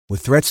With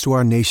threats to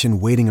our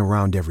nation waiting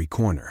around every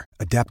corner,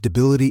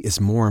 adaptability is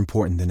more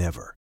important than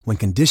ever. When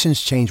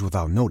conditions change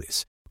without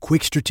notice,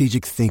 quick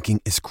strategic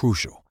thinking is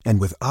crucial.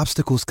 And with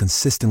obstacles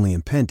consistently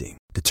impending,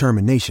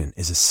 determination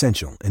is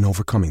essential in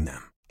overcoming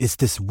them. It's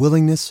this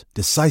willingness,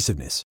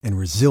 decisiveness, and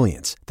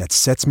resilience that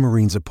sets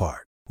Marines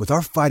apart. With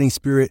our fighting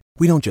spirit,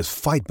 we don't just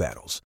fight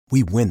battles,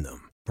 we win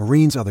them.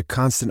 Marines are the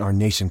constant our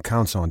nation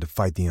counts on to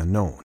fight the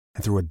unknown.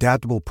 And through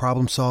adaptable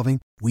problem solving,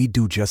 we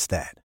do just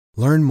that.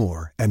 Learn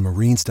more at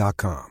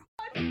marines.com.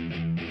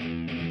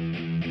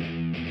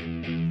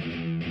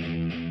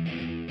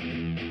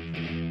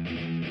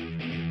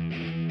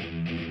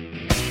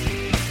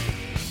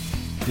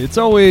 It's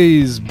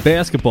always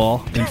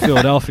basketball in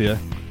Philadelphia,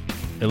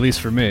 at least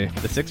for me.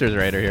 The Sixers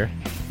right are here.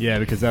 Yeah,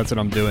 because that's what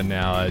I'm doing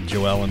now.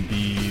 Joel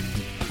Embiid,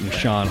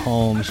 Rashawn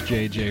Holmes,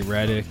 JJ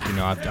Redick. You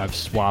know, I've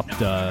swapped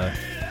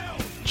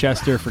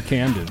Chester for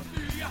Camden.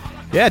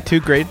 Yeah, two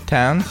great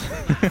towns.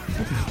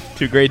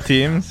 Two great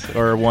teams,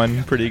 or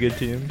one pretty good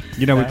team.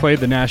 You know, we played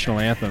the national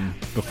anthem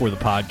before the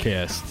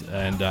podcast,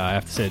 and I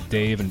have to say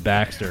Dave and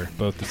Baxter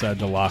both decided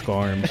to lock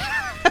arms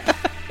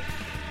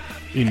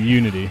in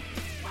unity.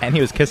 And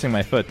he was kissing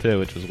my foot, too,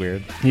 which was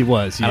weird. He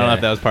was, yeah. I don't know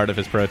if that was part of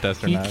his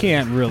protest or not. He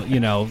can't really, you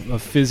know,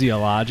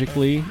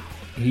 physiologically,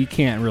 he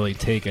can't really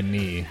take a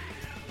knee.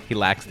 He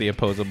lacks the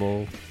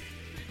opposable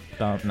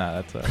thumb.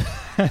 No,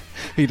 that's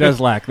he does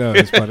lack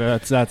those, but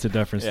that's a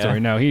different story. Yeah.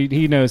 No,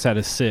 he knows how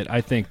to sit.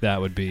 I think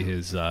that would be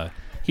his,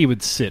 he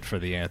would sit for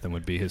the anthem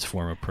would be his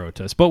form of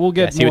protest. But we'll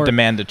get more. He would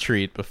demand a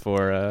treat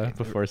before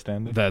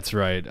standing. That's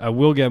right.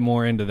 We'll get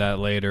more into that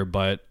later,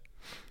 but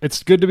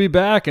it's good to be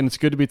back, and it's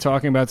good to be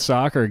talking about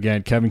soccer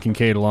again. Kevin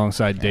Kincaid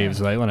alongside Dave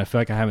Zeitlin. I feel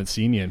like I haven't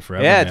seen you in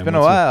forever. Yeah, it's been a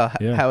while.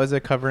 Yeah. How is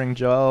it covering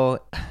Joel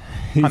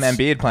on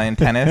Embiid playing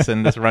tennis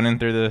and just running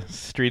through the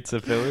streets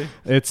of Philly?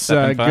 It's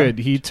good.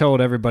 He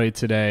told everybody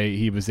today,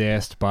 he was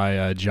asked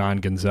by John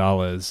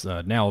Gonzalez,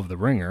 now of The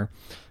Ringer,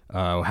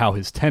 how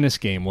his tennis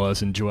game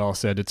was, and Joel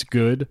said, "It's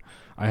good.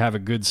 I have a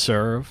good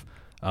serve.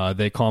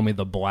 They call me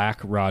the Black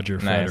Roger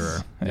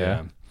Federer." Nice.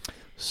 Yeah.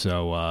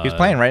 So he was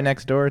playing right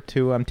next door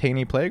to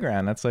Taney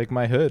Playground. That's like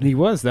my hood. He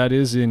was. That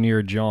is in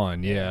your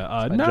John.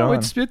 Yeah. No,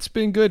 John. it's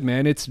been good,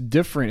 man. It's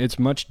different. It's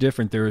much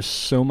different. There is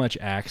so much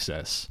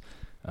access.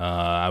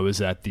 I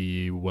was at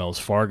the Wells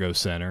Fargo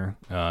Center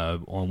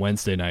on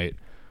Wednesday night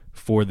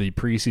for the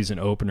preseason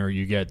opener.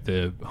 You get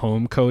the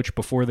home coach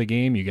before the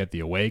game. You get the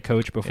away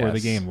coach before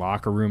the game.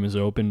 Locker room is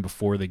open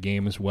before the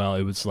game as well.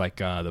 It was like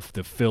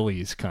the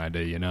Phillies kind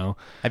of, you know.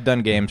 I've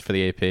done games for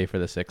the AP for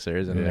the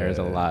Sixers, and there's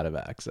a lot of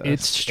access.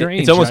 It's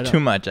strange. It's almost too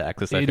much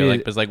access, I feel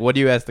like. It's like, what do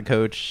you ask the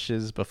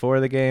coaches before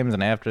the games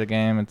and after the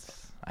game?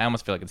 I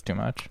almost feel like it's too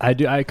much.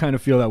 I kind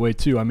of feel that way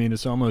too. I mean,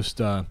 it's almost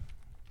I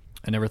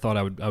never thought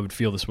I would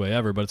feel this way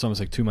ever, but it's almost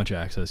like too much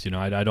access. You know,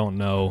 I don't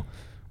know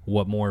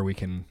what more we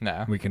can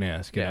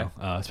ask, you know?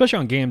 Especially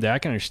on game day. I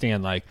can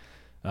understand, like,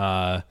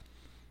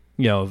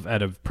 you know,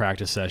 at a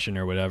practice session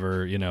or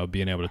whatever, you know,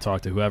 being able to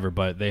talk to whoever,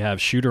 but they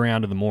have shoot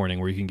around in the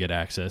morning where you can get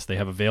access. They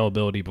have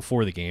availability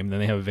before the game, then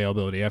they have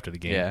availability after the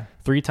game. Yeah.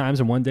 3 times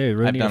in one day. They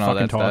really I've need to done all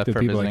fucking that talk to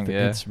stuff people. for Like,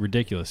 visiting, it's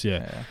ridiculous,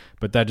 yeah.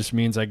 But that just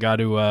means I got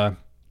to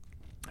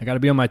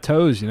be on my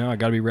toes, you know? I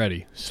got to be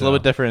ready. It's a little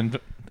bit different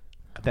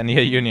than the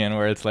Union,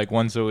 where it's like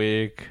once a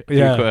week,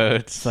 two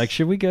quotes. It's like,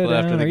 should we go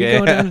down? After the Are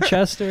game? you going down to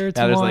Chester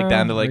tomorrow? Now there's like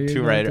down to like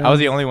 2 writers. down? I was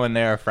the only one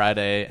there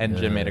Friday, and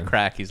Jim made a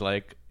crack. He's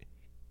like,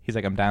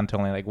 I'm down to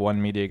only like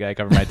one media guy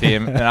covering my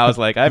team, and I was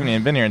like, I haven't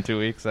even been here in 2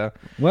 weeks. So,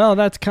 well,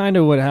 that's kind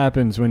of what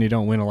happens when you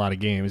don't win a lot of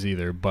games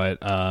either.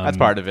 But that's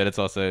part of it. It's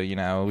also, you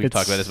know, we've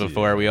talked about this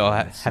before. We all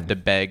have to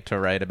beg to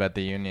write about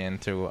the Union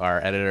to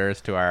our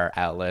editors, to our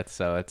outlets.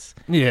 So it's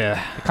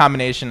a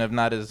combination of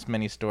not as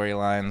many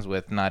storylines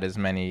with not as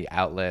many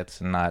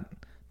outlets and not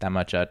that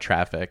much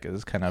traffic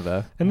is kind of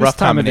a rough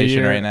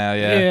combination right now.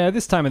 Yeah,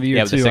 this time of the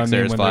year with too. The Sixers,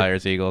 I mean,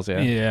 Flyers, Eagles.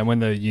 Yeah, when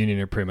the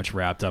Union are pretty much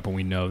wrapped up, and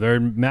we know they're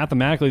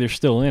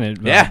still in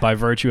it. By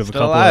virtue of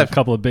still a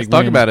couple of big wins.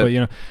 Talk about it. But,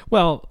 you know,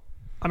 well,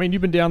 I mean,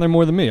 you've been down there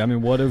more than me. I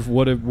mean, what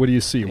do you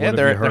see? Yeah,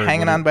 they're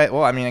hanging on by.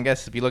 Well, I mean, I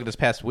guess if you look at this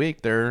past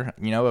week, they're,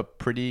 you know, a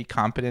pretty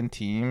competent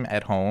team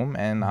at home,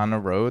 and on the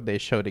road they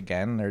showed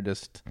again. They're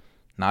just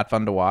not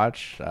fun to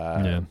watch.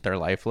 They're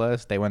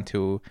lifeless. They went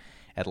to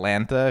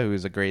Atlanta,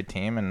 who's a great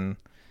team, and,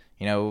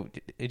 you know,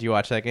 did you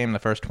watch that game? The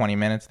first 20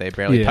 minutes, they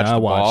barely touched the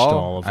ball. Watched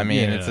all of them. I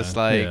mean, it's just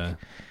like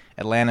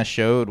Atlanta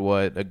showed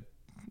what a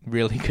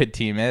really good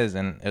team is,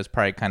 and it was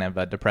probably kind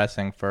of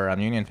depressing for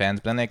Union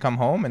fans. But then they come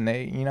home and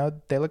they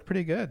look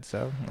pretty good.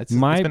 So it's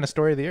been a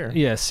story of the year.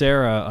 Yeah,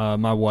 Sarah,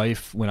 my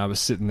wife, when I was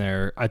sitting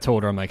there, I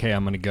told her, I'm like, hey,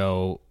 I'm going to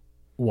go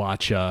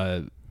watch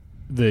the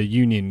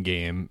Union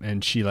game,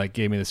 and she like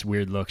gave me this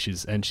weird look. She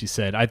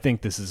said, I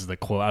think this is the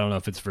quote. I don't know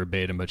if it's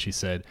verbatim, but she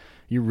said,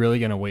 "You're really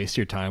gonna waste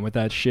your time with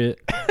that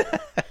shit."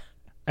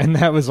 And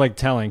that was like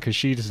telling, because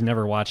she just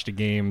never watched a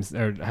game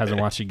or hasn't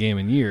watched a game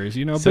in years,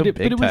 you know. So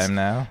but it was time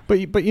now.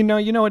 But you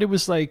know what? It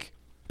was like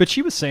But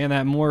she was saying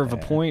that more of a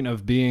point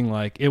of being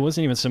like, it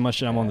wasn't even so much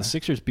that I'm on the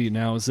Sixers beat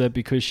now, is that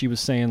because she was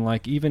saying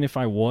like, even if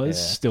I was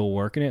still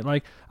working it,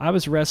 like I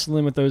was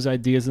wrestling with those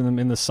ideas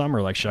in the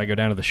summer. Like, should I go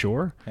down to the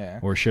shore?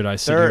 Or should I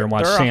sit here and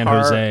watch San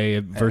Jose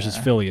versus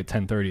Philly at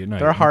 10:30 at night?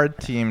 They're a hard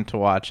team to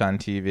watch on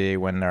TV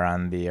when they're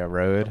on the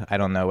road. I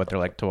don't know what they're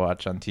like to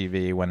watch on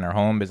TV when they're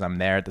home because I'm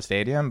there at the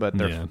stadium, but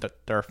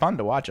they're fun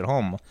to watch at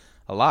home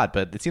a lot.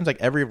 But it seems like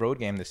every road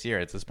game this year,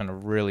 it's just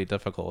been really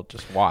difficult to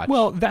just watch.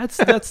 Well, that's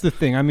the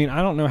thing. I mean,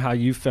 I don't know how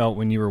you felt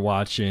when you were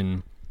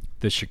watching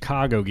the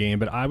Chicago game,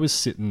 but I was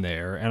sitting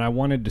there and I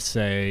wanted to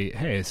say,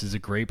 hey, this is a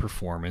great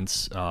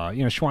performance.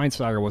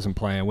 Schweinsteiger wasn't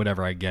playing,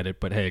 whatever, I get it.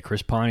 But hey,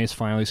 Chris Pontius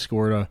finally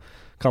scored a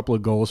couple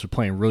of goals. They're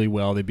playing really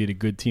well. They beat a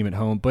good team at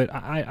home. But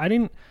I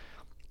didn't...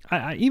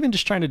 I even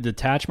just trying to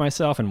detach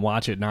myself and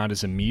watch it not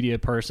as a media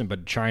person,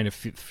 but trying to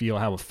feel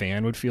how a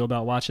fan would feel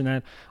about watching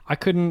that, I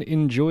couldn't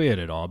enjoy it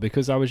at all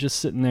because I was just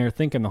sitting there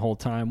thinking the whole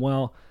time,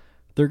 well,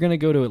 they're going to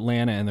go to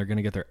Atlanta and they're going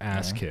to get their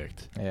ass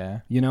kicked. Yeah.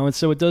 And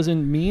so it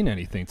doesn't mean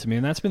anything to me.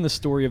 And that's been the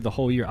story of the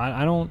whole year.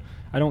 I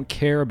don't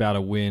care about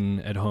a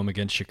win at home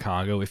against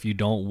Chicago if you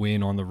don't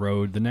win on the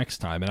road the next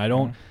time. And I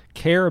don't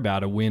care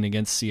about a win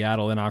against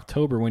Seattle in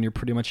October when you're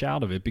pretty much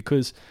out of it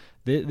because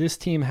this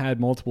team had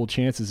multiple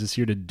chances this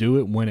year to do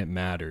it when it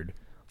mattered.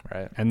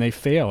 Right. And they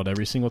failed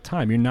every single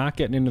time. You're not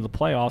getting into the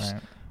playoffs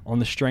on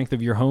the strength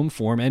of your home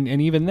form. And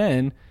even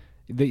then,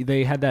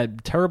 they had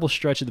that terrible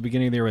stretch at the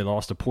beginning of the year where they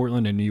lost to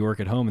Portland and New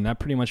York at home, and that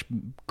pretty much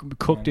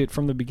cooked it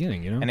from the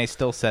beginning. And they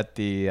still set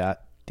the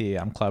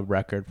club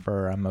record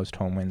for most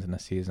home wins in the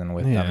season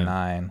with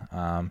 9.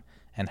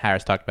 And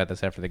Harris talked about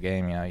this after the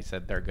game. He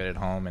said they're good at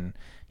home, and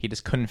he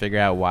just couldn't figure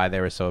out why they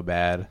were so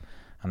bad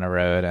on the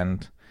road.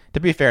 And to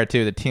be fair,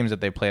 too, the teams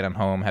that they played on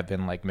home have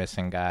been like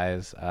missing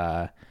guys.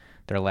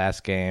 Their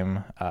last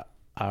game,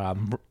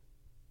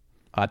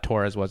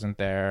 Torres wasn't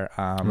there.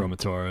 Roma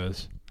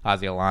Torres.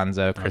 Ozzy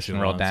Alonso, Christian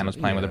Roldan was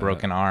playing with a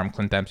broken arm.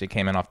 Clint Dempsey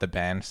came in off the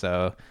bench,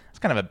 so it's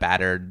kind of a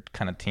battered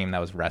kind of team that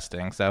was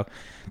resting. So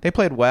they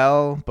played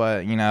well,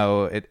 but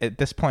at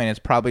this point it's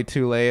probably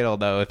too late.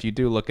 Although if you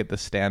do look at the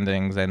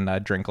standings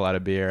and drink a lot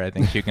of beer, I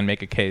think you can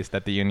make a case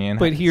that the Union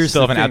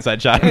still have an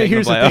outside shot.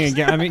 Here's the thing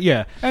again. I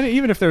mean, and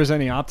even if there was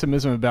any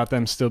optimism about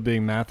them still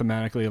being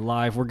mathematically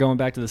alive, we're going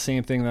back to the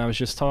same thing that I was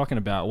just talking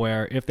about,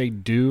 where if they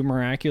do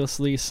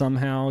miraculously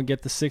somehow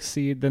get the 6th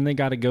seed, then they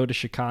got to go to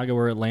Chicago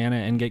or Atlanta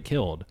and get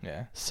killed.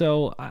 Yeah.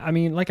 So I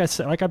mean, like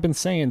I've been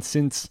saying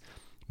since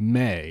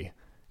May,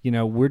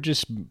 we're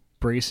just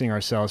bracing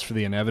ourselves for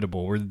the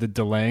inevitable. We're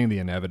delaying the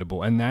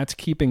inevitable, and that's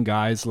keeping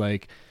guys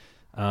like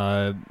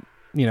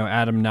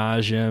Adam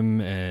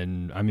Najim,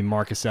 and I mean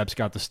Marcus Epps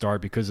got the start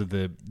because of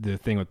the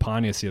thing with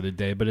Pontius the other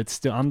day. But it's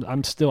still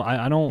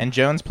I don't. And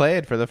Jones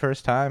played for the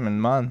first time in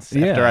months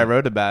after I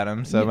wrote about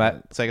him. So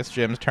so I guess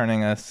Jim's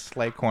turning a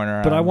slight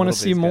corner. But I want to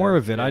see more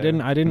of it. Yeah. I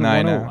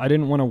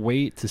didn't want to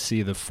wait to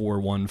see the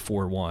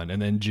 4-1-4-1,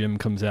 and then Jim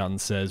comes out and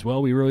says,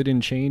 "Well, we really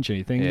didn't change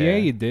anything." Yeah,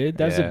 you did.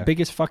 That's the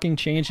biggest fucking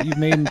change that you've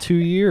made in 2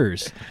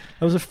 years.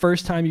 That was the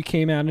first time you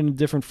came out in a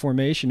different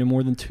formation in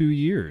more than 2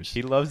 years.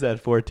 He loves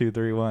that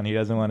 4-2-3-1. He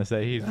doesn't want to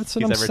say that's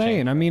what I'm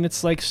saying. I mean,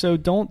 it's like, so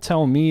don't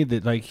tell me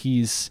that like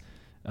he's,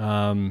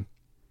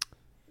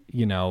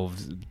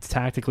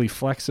 tactically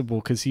flexible,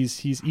 because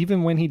he's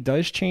even when he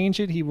does change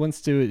it, he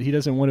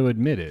doesn't want to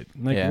admit it.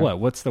 Like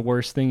what's the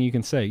worst thing you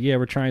can say? Yeah,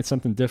 we're trying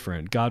something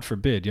different. God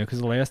forbid, because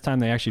the last time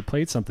they actually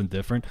played something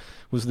different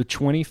was the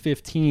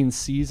 2015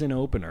 season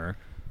opener.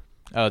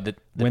 Oh, the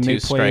when two they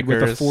played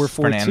with a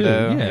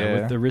 4-4-2,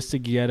 with the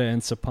Aristeguieta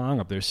and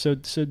Sapong up there. So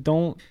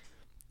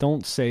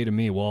don't say to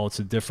me, well,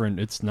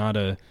 it's not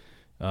a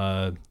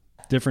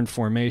different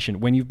formation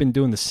when you've been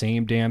doing the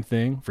same damn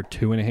thing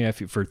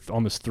for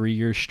almost 3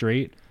 years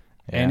straight.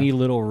 Yeah. Any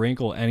little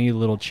wrinkle, any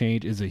little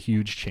change is a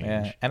huge change.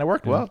 Yeah. And it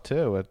worked well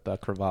too with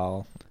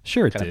Creval.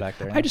 Sure it did. Back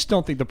there, I just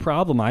don't think the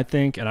problem, I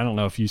think, and I don't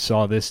know if you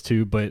saw this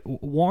too, but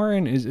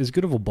Warren is as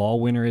good of a ball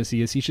winner as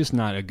he is. He's just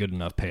not a good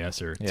enough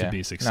passer to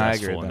be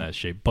successful in that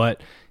shape.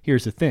 But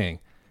here's the thing.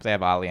 They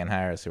have Ali and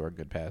Harris who are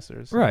good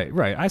passers. Right.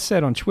 I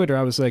said on Twitter,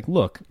 I was like,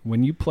 look,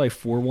 when you play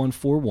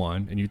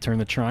 4-1-4-1 and you turn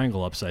the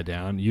triangle upside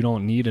down, you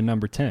don't need a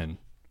number 10.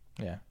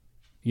 Yeah.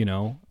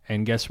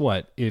 And guess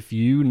what? If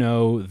you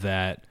know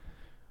that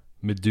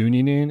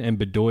Medunjanin and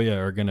Bedoya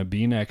are going to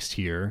be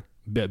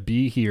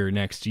here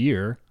next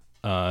year,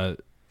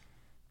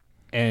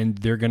 and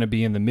they're going to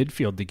be in the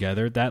midfield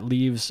together, that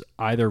leaves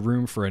either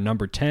room for a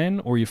number 10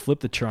 or you flip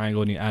the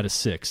triangle and you add a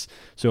 6.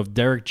 So if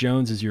Derek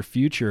Jones is your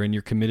future and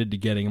you're committed to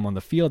getting him on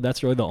the field,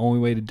 that's really the only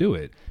way to do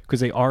it, because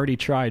they already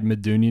tried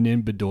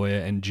Medunjanin,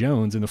 Bedoya, and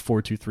Jones in the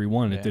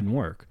 4-2-3-1 and it didn't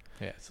work.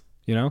 Yes.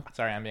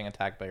 Sorry, I'm being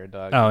attacked by your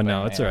dog. Oh,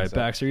 no, it's all right.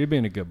 Baxter, you're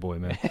being a good boy,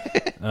 man.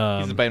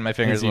 He's biting my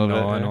fingers a little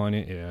bit. On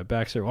it? Yeah,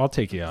 Baxter, I'll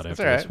take you out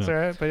after this. It's all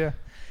right, but yeah.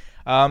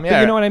 But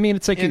you know what I mean?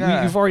 It's like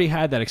you've already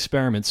had that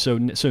experiment. So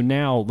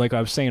now, like I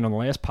was saying on the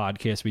last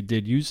podcast we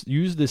did,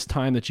 use this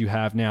time that you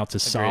have now to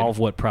solve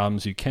what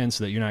problems you can,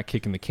 so that you're not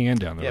kicking the can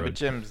down the road. Yeah, but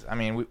Jim's,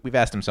 we've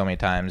asked him so many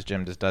times.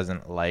 Jim just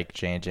doesn't like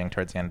changing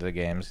towards the end of the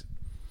games.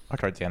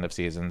 towards the end of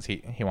seasons.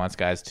 He wants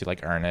guys to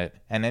like earn it.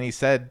 And then he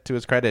said, to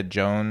his credit,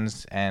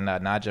 Jones and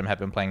Najim have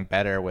been playing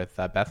better with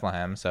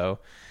Bethlehem, so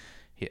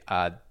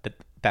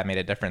that made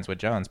a difference with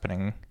Jones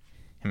putting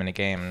him in a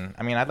game.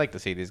 I mean, I'd like to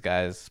see these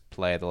guys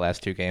play the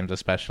last two games,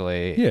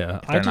 especially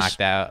if they're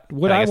knocked out.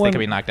 But I guess they could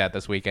be knocked out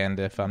this weekend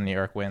if New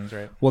York wins,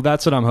 right? Well,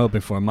 that's what I'm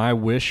hoping for. My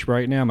wish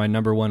right now, my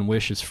number one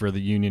wish is for the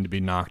Union to be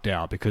knocked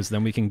out, because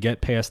then we can get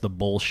past the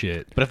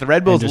bullshit. But if the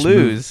Red Bulls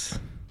lose...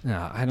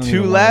 No, I don't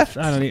 2 left.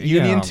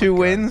 Union 2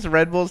 wins.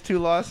 Red Bulls 2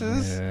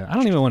 losses. Yeah, I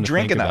don't even want to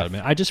think about it,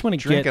 man. I just want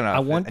to get. I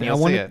want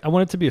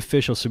it to be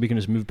official, so we can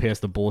just move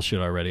past the bullshit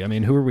already. I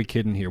mean, who are we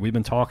kidding here? We've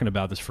been talking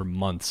about this for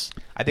months.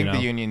 I think the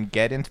Union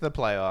get into the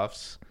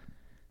playoffs.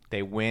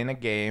 They win a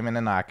game in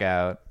a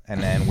knockout,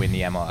 and then win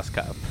the MLS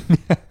Cup.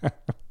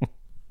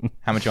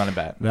 How much you want to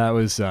bet? That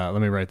was, let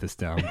me write this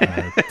down,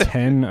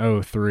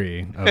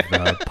 10:03 of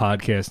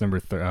podcast number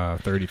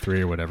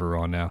 33 or whatever we're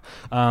on now.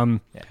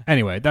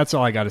 Anyway, that's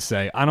all I got to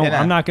say.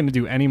 I'm not going to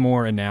do any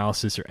more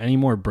analysis or any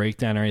more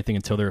breakdown or anything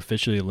until they're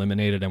officially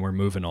eliminated and we're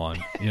moving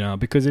on,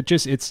 because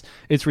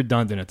it's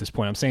redundant at this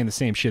point. I'm saying the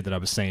same shit that I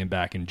was saying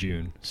back in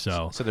June.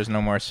 So there's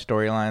no more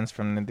storylines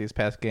from these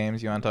past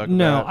games you want to talk about?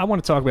 No, I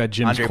want to talk about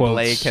Jim's Andre quotes.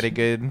 Blake had a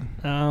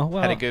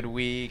good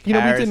week.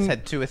 Harris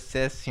had 2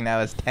 assists. He now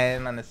has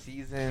 10 on the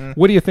season.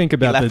 What do you think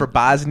about he left for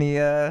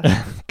Bosnia,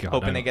 God,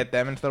 hoping to get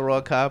them into the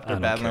World Cup. They're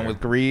battling with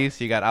Greece.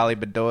 You got Ali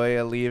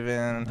Bedoya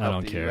leaving. I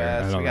don't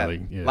care. We got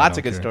lots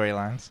of good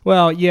storylines.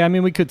 Well, yeah, I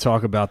mean, we could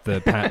talk about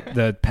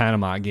the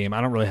Panama game.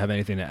 I don't really have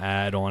anything to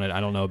add on it.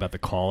 I don't know about the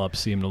call-up.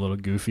 Seemed a little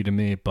goofy to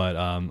me, but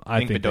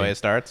I think Bedoya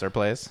starts or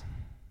plays.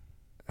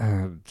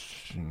 I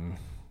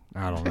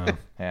don't know.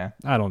 Yeah,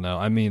 I don't know.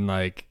 I mean,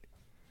 like,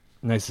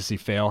 nice to see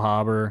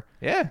Failhaber.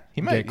 Yeah,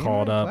 he might get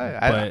called up.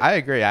 But I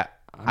agree.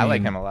 I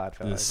like him a lot.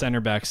 The center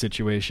back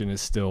situation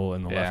is still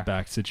in the left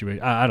back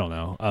situation. I don't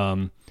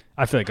know.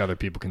 I feel like other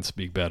people can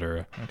speak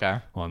better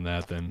on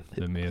that than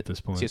me at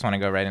this point. So you just want to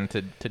go right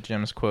into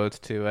Jim's quotes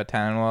to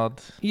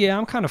Tannenwald? Yeah,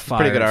 I'm kind of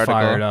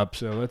fired up.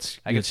 So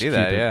let's keep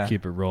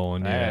it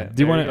rolling. Yeah.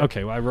 Do you want to?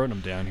 Okay, well, I wrote them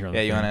down here.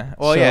 You want to?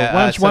 Well,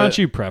 yeah. Why don't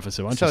you preface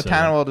it? So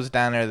Tannenwald was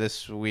down there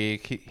this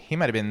week. He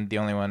might have been the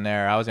only one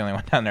there. I was the only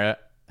one down there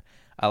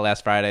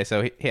last Friday.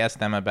 So he asked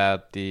them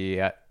about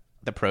the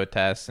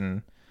protests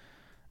and.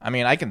 I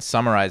mean, I can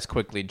summarize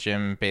quickly.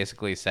 Jim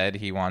basically said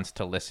he wants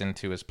to listen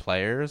to his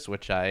players,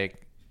 which I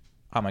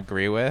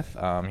agree with.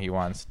 He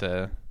wants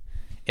to,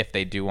 if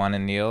they do want to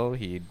kneel,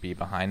 he'd be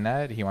behind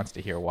that. He wants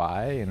to hear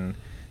why and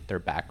their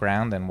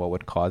background and what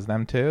would cause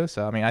them to.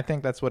 So, I mean, I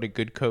think that's what a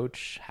good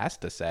coach has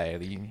to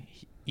say.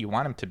 You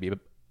want him to be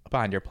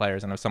behind your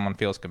players, and if someone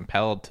feels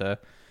compelled to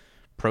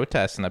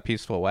protest in a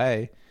peaceful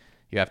way,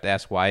 you have to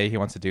ask why he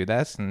wants to do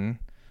this,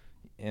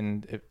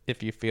 and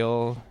if you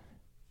feel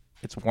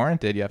it's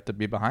warranted, you have to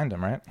be behind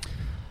him, right?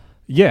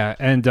 Yeah,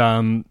 and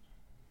I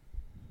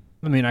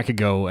mean, I could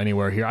go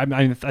anywhere here.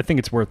 I think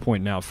it's worth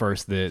pointing out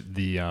first that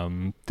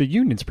the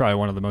Union's probably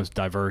one of the most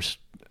diverse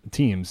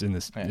teams in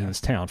this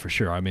town for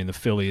sure. I mean, the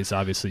Phillies,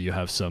 obviously, you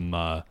have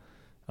some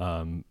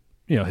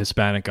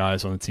Hispanic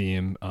guys on the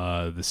team.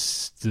 The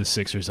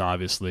Sixers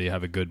obviously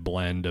have a good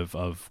blend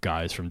of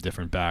guys from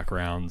different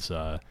backgrounds.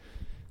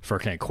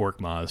 Furkan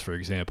Korkmaz, for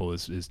example,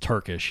 is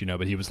Turkish,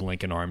 but he was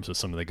linking arms with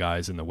some of the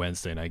guys in the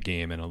Wednesday night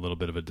game and a little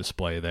bit of a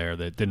display there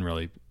that didn't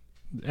really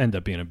end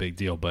up being a big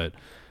deal. But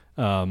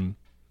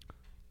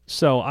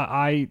so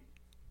let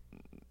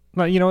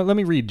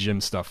me read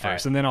Jim's stuff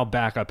first, and then I'll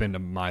back up into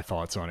my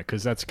thoughts on it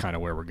because that's kind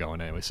of where we're going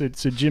anyway. So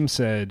Jim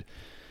said,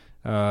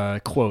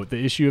 quote,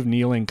 "The issue of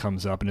kneeling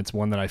comes up, and it's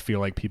one that I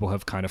feel like people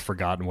have kind of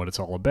forgotten what it's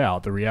all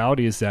about. The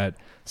reality is that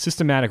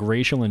systematic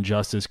racial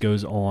injustice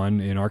goes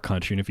on in our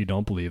country, and if you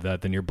don't believe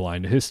that, then you're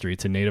blind to history,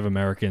 to Native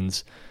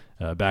Americans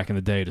back in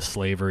the day, to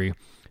slavery,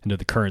 and to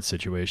the current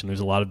situation. There's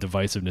a lot of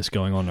divisiveness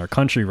going on in our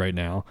country right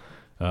now.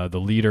 The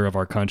leader of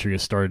our country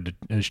has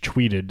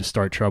tweeted to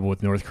start trouble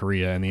with North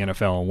Korea and the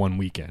NFL in one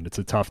weekend. It's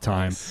a tough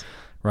time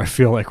where I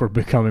feel like we're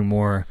becoming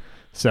more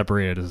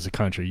separated as a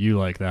country." You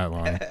like that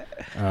line.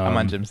 I'm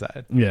on Jim's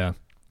side. Yeah.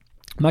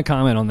 My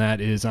comment on that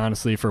is,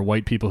 honestly, for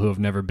white people who have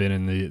never been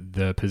in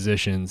the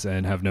positions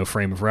and have no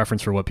frame of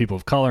reference for what people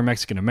of color,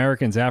 Mexican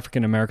Americans,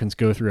 African Americans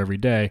go through every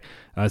day,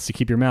 is to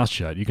keep your mouth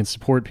shut. You can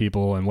support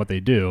people and what they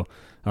do.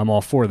 I'm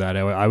all for that.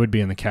 I would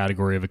be in the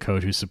category of a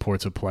coach who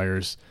supports what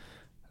players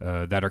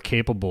that are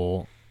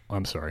capable.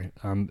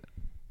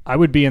 I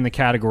would be in the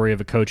category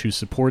of a coach who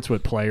supports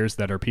what players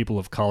that are people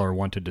of color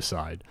want to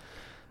decide.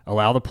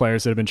 Allow the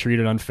players that have been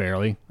treated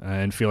unfairly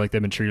and feel like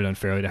they've been treated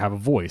unfairly to have a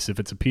voice. If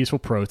it's a peaceful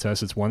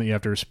protest, it's one that you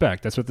have to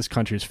respect. That's what this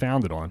country is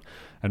founded on.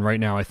 And right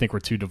now, I think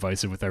we're too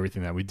divisive with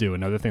everything that we do.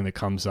 Another thing that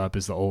comes up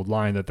is the old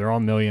line that they're all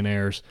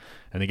millionaires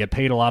and they get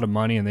paid a lot of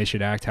money and they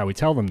should act how we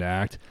tell them to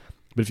act.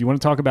 But if you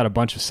want to talk about a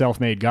bunch of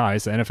self-made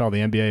guys, the NFL, the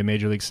NBA,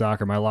 Major League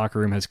Soccer, my locker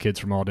room has kids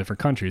from all different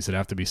countries that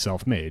have to be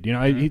self-made.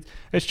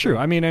 It's true.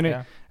 I mean,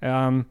 and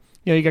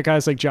you got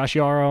guys like Josh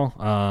Yarrow,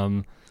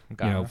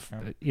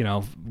 Ghanaian.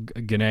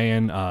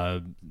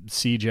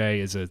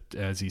 CJ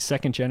is he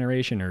second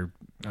generation or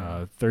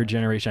third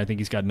generation. I think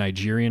he's got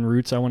Nigerian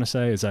roots, I want to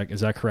say. Is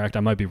that correct? I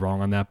might be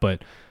wrong on that.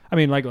 But, I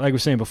mean, like we were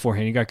saying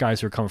beforehand, you got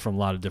guys who are coming from a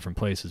lot of different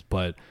places.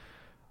 But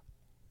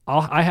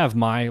I have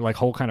my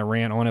whole kind of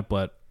rant on it,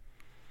 but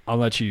I'll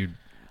let you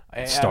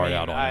start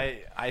out on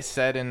it. I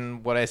said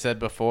in what I said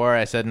before,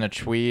 I said in a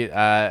tweet,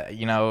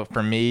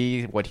 for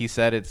me, what he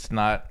said,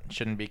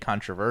 shouldn't be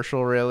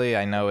controversial, really.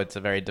 I know it's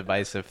a very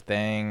divisive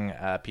thing.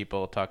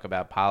 People talk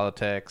about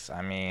politics.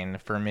 I mean,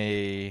 for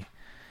me,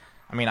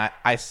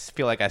 I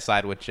feel like I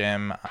side with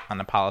Jim on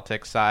the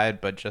politics side,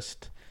 but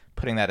just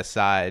putting that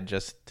aside,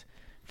 just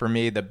for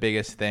me, the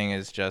biggest thing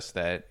is just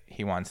that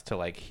he wants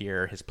to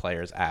hear his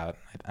players out.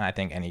 And I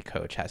think any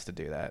coach has to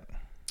do that.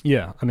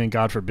 Yeah. I mean,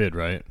 God forbid,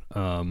 right?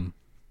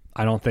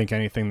 I don't think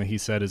anything that he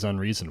said is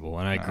unreasonable.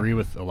 And I agree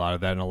with a lot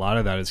of that. And a lot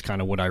of that is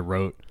kind of what I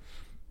wrote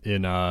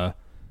in a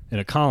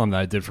column that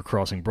I did for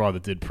Crossing Broad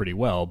that did pretty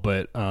well.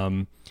 But,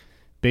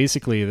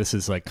 basically, this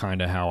is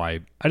kind of how I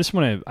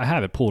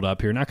have it pulled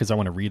up here, not because I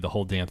want to read the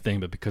whole damn thing,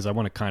 but because I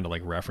want to kind of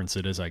reference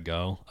it as I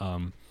go.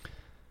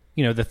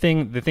 The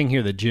thing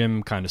here that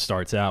Jim kind of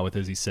starts out with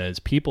is he says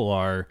people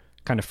are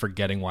kind of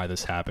forgetting why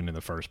this happened in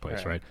the first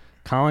place, right?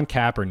 Colin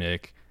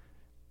Kaepernick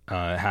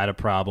had a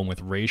problem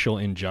with racial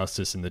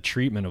injustice in the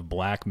treatment of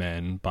black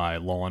men by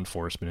law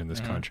enforcement in this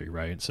country,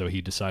 right? So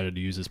he decided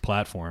to use his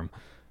platform,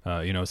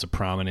 as a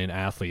prominent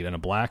athlete and a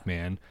black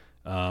man,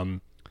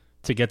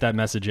 to get that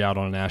message out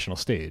on a national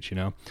stage,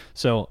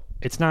 So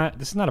this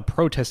is not a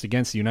protest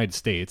against the United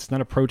States. It's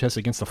not a protest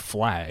against the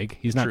flag.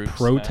 He's not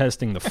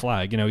protesting the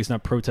flag. He's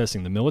not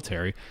protesting the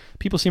military.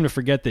 People seem to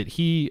forget that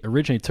he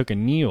originally took a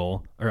knee.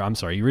 He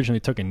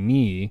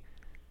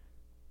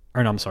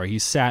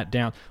sat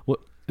down. Well,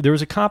 there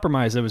was a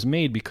compromise that was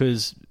made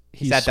because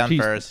he sat down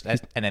first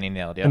and then he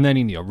kneeled. Yeah. And then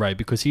he kneeled, right?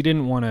 Because he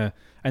didn't want to,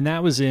 and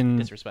that was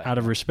out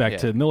of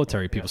respect to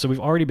military people. So we've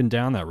already been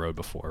down that road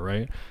before,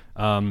 right?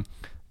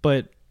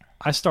 But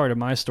I started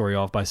my story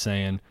off by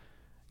saying,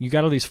 you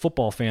got all these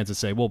football fans that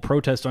say, well,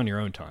 protest on your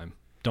own time.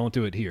 Don't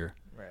do it here.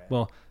 Right.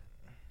 Well,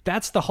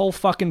 that's the whole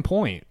fucking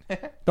point.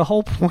 The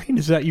whole point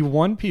is that you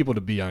want people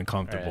to be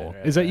uncomfortable,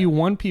 that you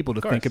want people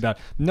to think about.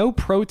 No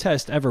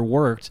protest ever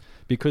worked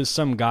because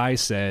some guy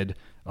said,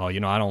 oh, I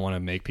don't want to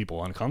make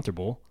people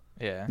uncomfortable.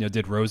 Yeah.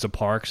 Did Rosa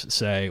Parks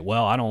say,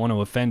 well, I don't want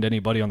to offend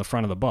anybody on the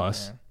front of the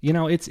bus?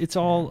 Yeah. It's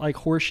all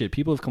horseshit.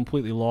 People have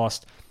completely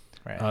lost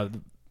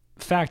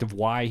fact of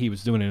why he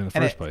was doing it in the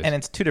first place. And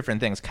it's two different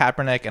things.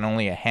 Kaepernick and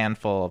only a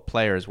handful of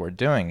players were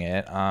doing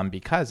it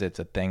because it's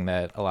a thing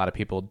that a lot of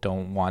people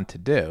don't want to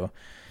do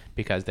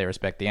because they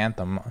respect the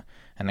anthem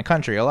and the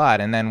country a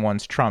lot. And then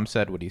once Trump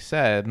said what he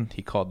said,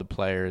 he called the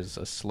players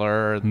a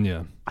slur,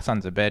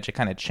 sons of bitch. It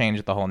kind of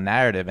changed the whole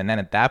narrative. And then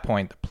at that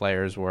point, the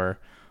players were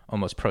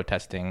almost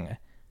protesting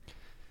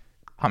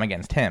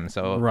against him.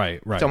 So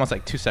right. It's almost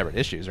like two separate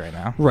issues right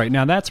now. Right.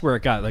 Now that's where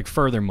it got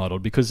further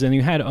muddled because then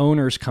you had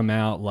owners come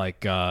out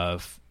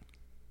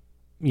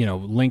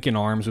linking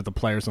arms with the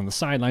players on the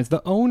sidelines.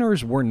 The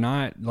owners were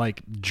not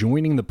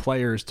joining the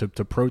players to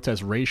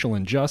protest racial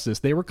injustice.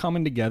 They were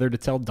coming together to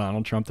tell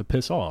Donald Trump to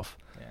piss off.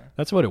 Yeah.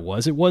 That's what it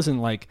was. It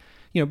wasn't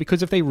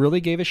because if they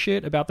really gave a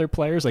shit about their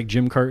players like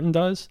Jim Curtin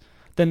does,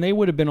 then they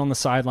would have been on the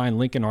sideline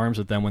linking arms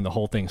with them when the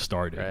whole thing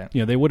started.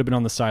 Right. They would have been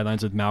on the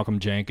sidelines with Malcolm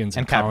Jenkins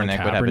and Colin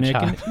Kaepernick would have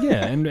a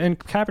job. And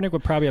Kaepernick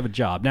would probably have a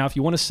job. Now, if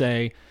you want to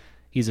say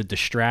he's a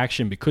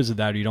distraction because of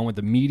that, or you don't want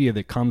the media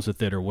that comes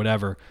with it or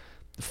whatever,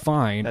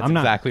 fine. That's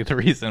exactly the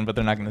reason, but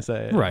they're not going to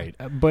say it. Right.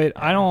 But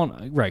I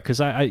don't, because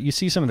you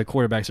see some of the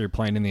quarterbacks that are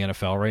playing in the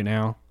NFL right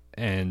now,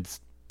 and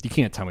you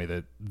can't tell me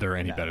that they're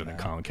any better than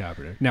Colin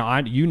Kaepernick.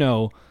 Now,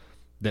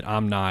 that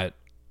I'm not,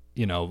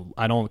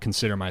 I don't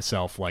consider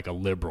myself a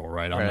liberal,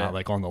 right? I'm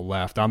not on the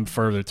left. I'm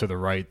further to the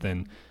right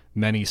than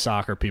many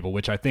soccer people,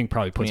 which I think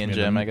probably puts me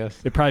Jim, I guess.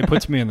 It probably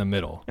puts me in the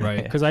middle,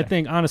 right? Because I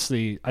think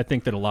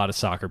that a lot of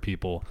soccer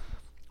people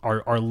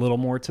are a little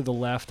more to the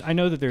left. I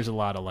know that there's a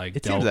lot of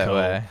it seems that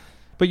way.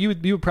 But you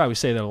would probably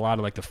say that a lot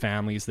of the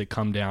families that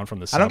come down from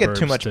the suburbs. I don't get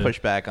too much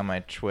pushback on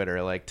my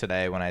Twitter.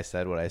 Today when I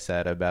said what I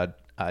said about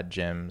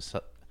Jim's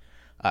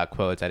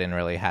quotes, I didn't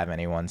really have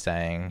anyone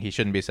saying he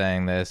shouldn't be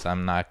saying this.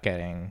 I'm not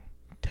getting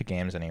to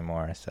games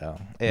anymore. So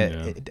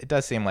it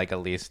does seem like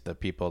at least the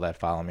people that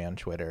follow me on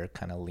Twitter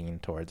kind of lean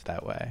towards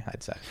that way,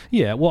 I'd say.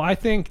 Yeah, well, I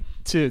think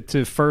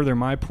to further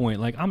my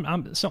point,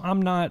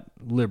 I'm not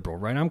liberal,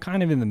 right? I'm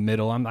kind of in the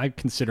middle. I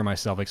consider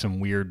myself some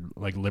weird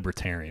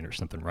libertarian or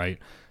something, right?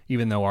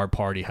 Even though our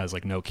party has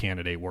no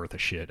candidate worth a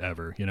shit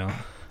ever,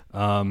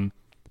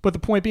 But the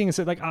point being is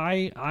that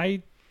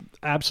I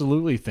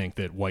absolutely think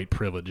that white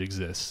privilege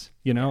exists.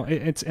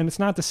 It's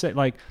not to say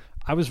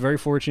I was very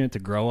fortunate to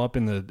grow up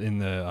in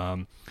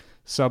the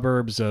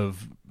suburbs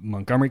of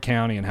Montgomery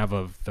County and have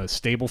a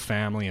stable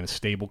family and a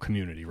stable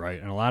community,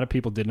 right? And a lot of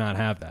people did not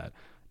have that.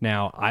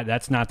 Now,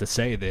 that's not to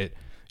say that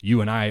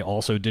you and I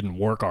also didn't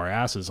work our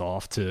asses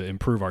off to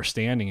improve our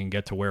standing and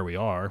get to where we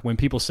are. When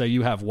people say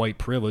you have white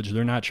privilege,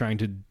 they're not trying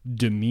to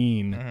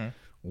demean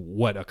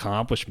what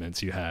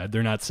accomplishments you had.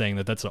 They're not saying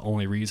that that's the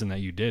only reason that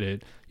you did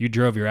it. You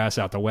drove your ass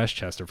out to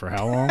Westchester for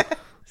how long?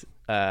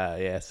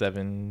 Yeah,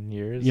 7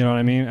 years. You know what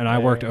I mean? And I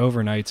worked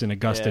overnights in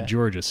Augusta,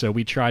 Georgia. So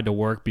we tried to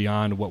work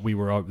beyond what we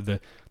were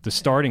the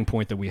starting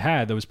point that we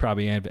had. That was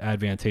probably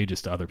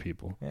advantageous to other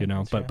people. You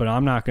know, but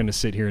I'm not going to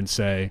sit here and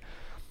say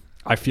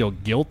I feel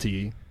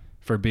guilty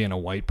for being a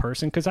white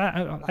person, because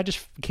I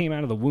just came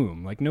out of the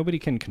womb. Like, nobody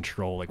can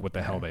control like what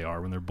the hell they are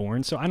when they're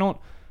born. So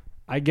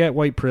I get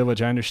white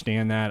privilege. I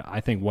understand that. I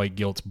think white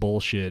guilt's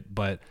bullshit.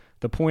 But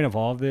the point of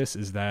all of this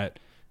is that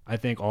I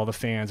think all the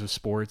fans of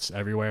sports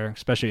everywhere,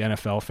 especially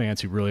NFL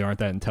fans who really aren't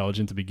that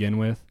intelligent to begin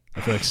with,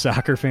 I feel like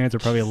soccer fans are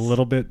probably a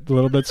little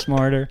bit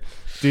smarter.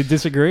 Do you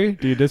disagree?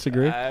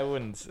 I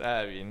wouldn't.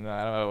 I mean,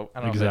 I don't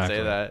know if I'd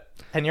say that.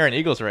 And you're an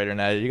Eagles writer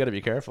now. You got to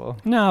be careful.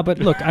 No, but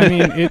look, I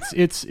mean,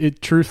 it's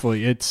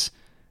truthfully,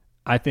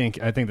 I think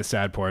the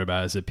sad part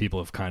about it is that people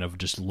have kind of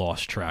just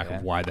lost track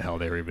of why the hell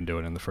they were even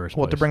doing it in the first place.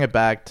 Well, to bring it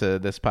back to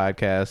this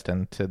podcast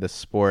and to this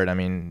sport, I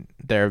mean,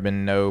 there have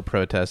been no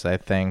protests, I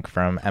think,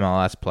 from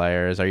MLS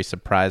players. Are you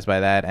surprised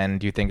by that? And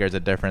do you think there's a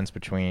difference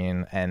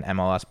between an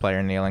MLS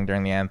player kneeling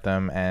during the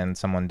anthem and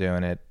someone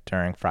doing it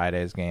during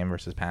Friday's game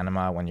versus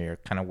Panama when you're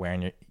kind of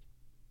wearing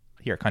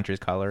your country's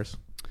colors?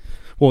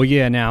 Well,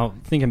 yeah. Now,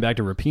 thinking back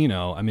to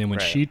Rapinoe, I mean, when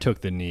she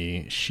took the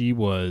knee, she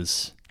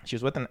was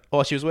with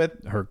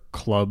her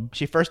club.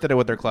 She first did it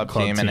with her club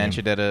team, and then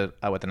she did it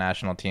with the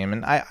national team.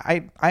 And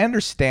I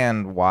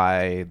understand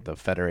why the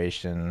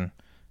federation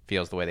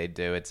feels the way they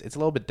do. It's a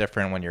little bit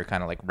different when you're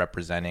kind of like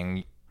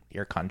representing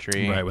your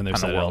country when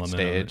there's on the world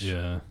stage.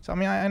 So I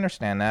mean, I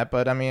understand that,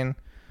 but I mean,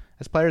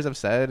 as players have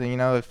said, you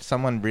know, if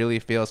someone really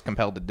feels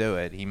compelled to do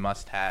it, he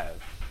must have,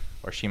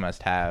 or she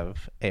must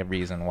have, a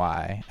reason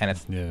why. And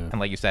it's and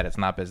like you said, it's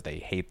not because they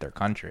hate their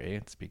country;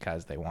 it's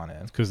because they want to.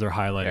 It's because they're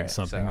highlighting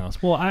something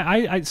else. Well,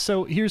 I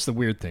so here's the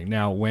weird thing.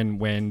 Now,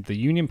 when the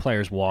Union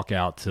players walk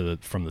out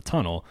from the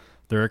tunnel,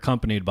 they're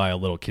accompanied by a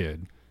little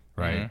kid,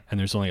 right? Mm-hmm. And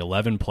there's only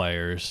 11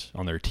 players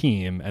on their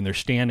team, and they're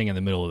standing in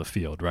the middle of the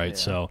field, right? Yeah.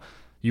 So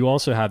you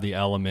also have the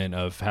element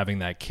of having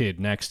that kid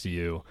next to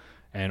you,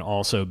 and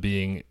also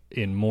being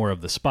in more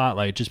of the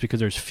spotlight, just because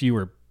there's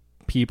fewer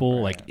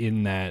people like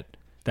in that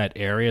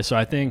area. So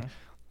I think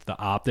the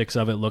optics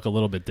of it look a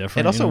little bit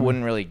different. It also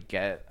wouldn't really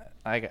get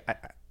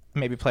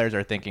maybe players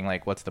are thinking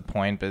like, what's the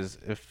point? Because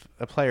if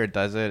a player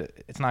does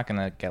it, it's not going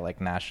to get like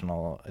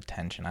national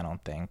attention, I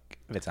don't think,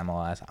 if it's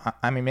MLS.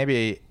 I mean,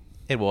 maybe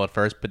it will at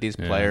first, but these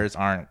players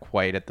aren't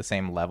quite at the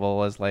same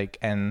level as like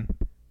a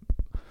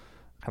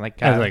Colin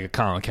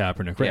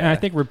Kaepernick. Yeah. And I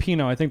think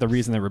the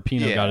reason that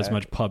Rapinoe got as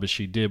much pub as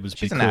she did was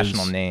she's because a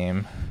national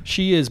name.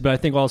 She is, but I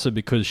think also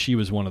because she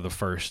was one of the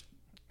first.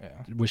 Yeah.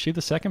 Was she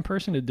the second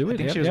person to do it? I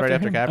think she was right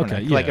after Kaepernick.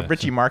 Okay, like if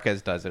Richie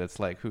Marquez does it, it's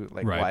like who?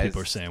 Like why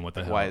people are saying what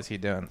the hell? Why is he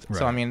doing? Right.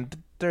 So I mean,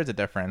 there's a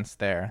difference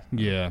there.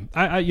 Yeah,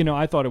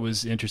 I thought it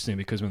was interesting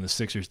because when the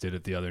Sixers did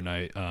it the other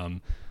night,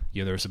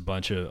 there was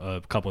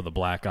a couple of the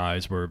black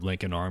guys were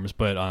linking arms,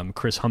 but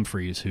Chris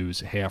Humphries, who's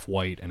half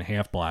white and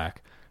half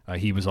black,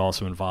 he was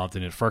also involved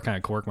in it.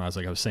 Furkan Korkmaz,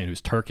 like I was saying,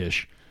 who's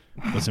Turkish,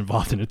 was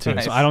involved in it too.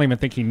 Nice. So I don't even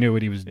think he knew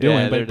what he was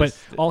doing. But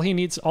all he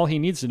needs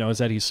to know is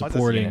that he's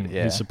supporting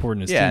his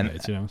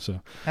teammates. You know,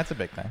 so that's a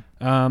big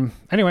thing.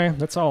 Anyway,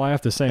 that's all I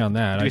have to say on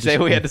that. Did we say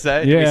what we had to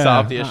say? Yeah, we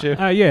solved the issue.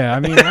 Yeah, I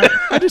mean,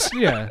 I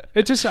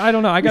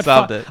don't know. I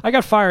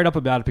got fired up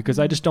about it because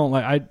I just don't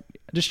like.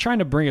 Just trying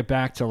to bring it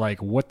back to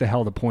like what the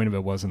hell the point of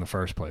it was in the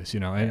first place,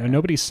 you know. And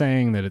nobody's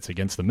saying that it's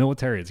against the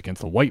military, it's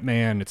against the white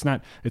man. It's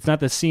not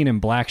the scene in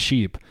Black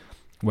Sheep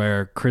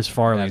where Chris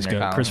Farley goes,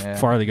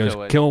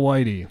 kill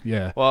Whitey.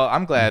 Yeah. Well,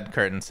 I'm glad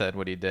Curtin said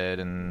what he did,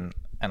 and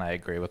I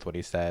agree with what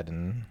he said,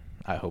 and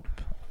I hope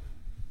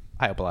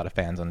a lot of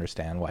fans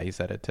understand why he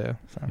said it too.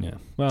 So. Yeah.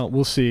 Well,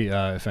 we'll see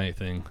if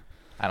anything.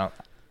 I don't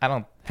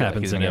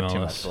happens like in MLS. Too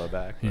much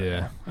blowback.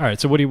 Yeah. All right.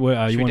 So what do you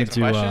want to do?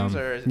 Questions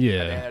or any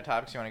other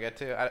topics you want to get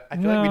to? I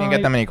feel like we didn't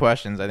get that many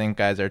questions. I think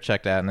guys are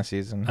checked out in the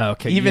season.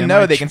 Okay. Even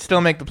though they can still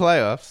make the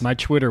playoffs. My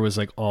Twitter was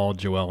like all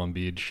Joel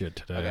Embiid shit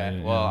today.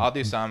 Okay. Well, I'll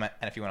do some, and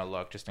if you want to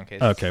look, just in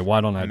case. Okay. Why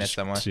don't I miss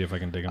someone? See if I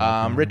can dig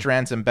them. Rich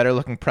Ransom, better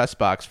looking press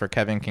box for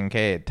Kevin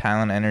Kincaid,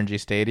 Talon Energy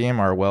Stadium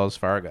or Wells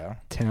Fargo?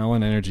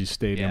 Talon Energy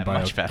Stadium by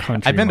much a better.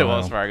 country I've been to mile.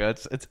 Wells Fargo.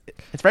 It's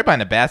right behind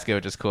Nebraska,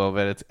 which is cool,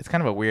 but it's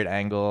kind of a weird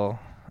angle.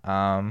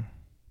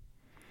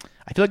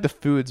 I feel like the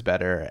food's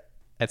better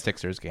at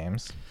Sixers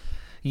games.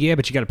 Yeah,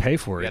 but you got to pay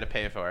for it. You got to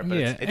pay for it, but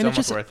it's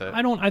almost worth it.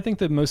 I think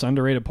the most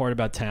underrated part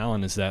about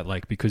Talon is that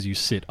like because you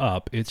sit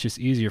up, it's just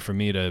easier for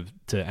me to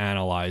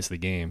analyze the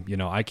game. You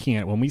know, I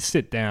can't when we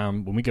sit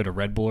down when we go to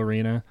Red Bull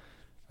Arena.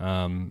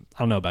 I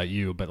don't know about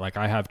you, but like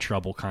I have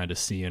trouble kind of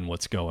seeing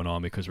what's going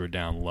on because we're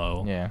down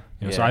low. Yeah.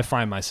 So I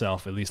find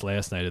myself at least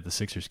last night at the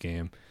Sixers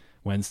game.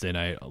 Wednesday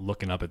night,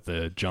 looking up at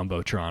the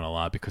Jumbotron a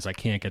lot because I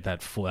can't get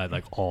that full,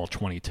 like all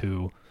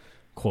 22,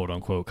 quote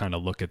unquote, kind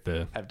of look at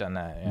the. I've done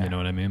that. Yeah. You know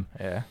what I mean?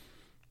 Yeah.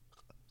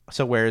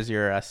 So where's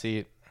your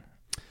seat?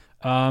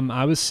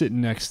 I was sitting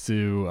next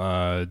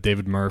to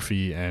David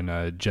Murphy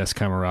and Jess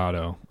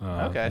Camarado.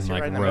 Okay, so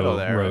like right in the middle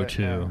there. Row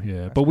 2,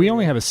 yeah. But we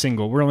only have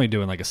we're only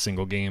doing like a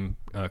single game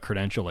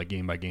credential, like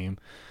game by game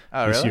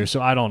this year.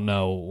 So I don't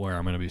know where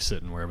I'm going to be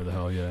sitting, wherever the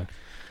hell, yeah.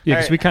 Yeah,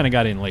 because we kind of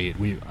got in late.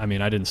 I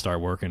didn't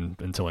start working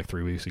until like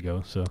 3 weeks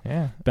ago. So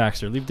yeah,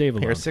 Baxter, leave Dave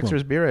alone. You're a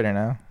Sixers beer writer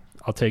now.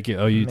 I'll take you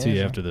OUT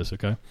after this,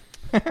 okay?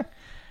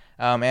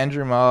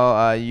 Andrew Mull,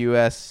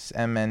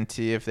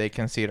 USMNT, if they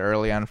concede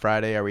early on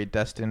Friday, are we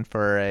destined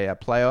for a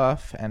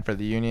playoff? And for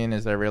the Union,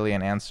 is there really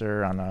an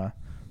answer on a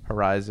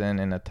horizon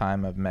in a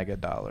time of mega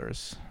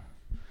dollars?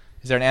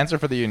 Is there an answer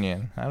for the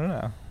Union? I don't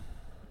know.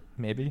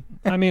 Maybe.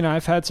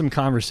 I've had some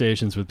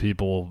conversations with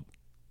people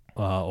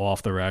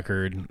off the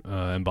record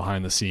and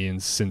behind the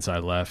scenes since I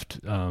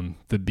left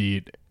the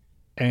beat,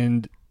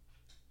 and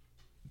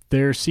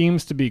there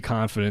seems to be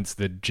confidence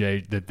that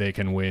they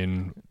can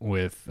win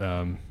with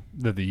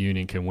that the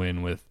Union can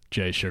win with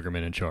Jay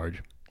Sugarman in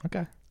charge.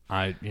 Okay.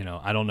 I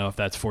don't know if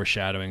that's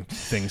foreshadowing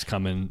things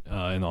coming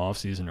in the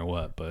offseason or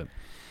what, but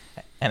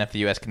and if the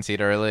U.S.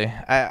 concede early,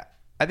 I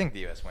think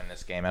the U.S. win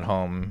this game at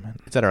home.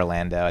 It's at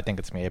Orlando. I think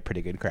it's going to be a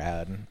pretty good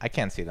crowd. I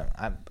can't see them.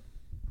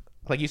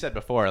 Like you said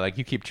before, like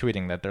you keep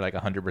tweeting that they're like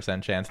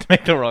 100% chance to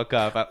make the World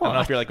Cup. I don't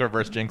know if you're like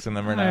reverse jinxing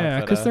them or not. Yeah,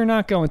 because they're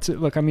not going to.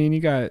 Look, you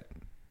got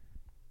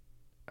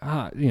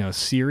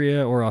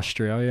Syria or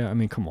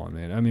Australia. Come on,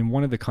 man.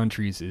 One of the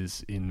countries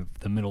is in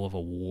the middle of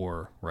a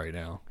war right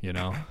now,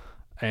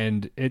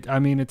 And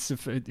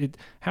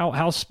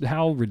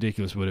how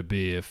ridiculous would it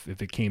be if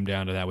it came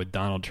down to that with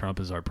Donald Trump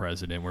as our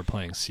president? We're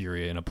playing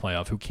Syria in a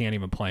playoff who can't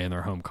even play in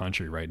their home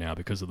country right now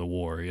because of the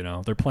war.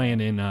 They're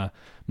playing in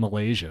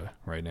Malaysia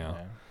right now.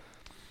 Yeah.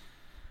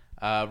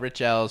 Rich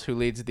Ells, who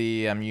leads the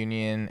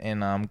Union in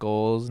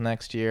goals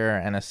next year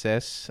and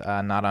assists,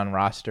 not on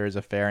roster is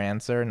a fair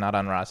answer. Not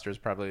on roster is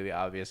probably the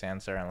obvious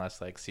answer unless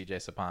like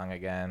CJ Sapong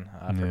again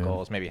for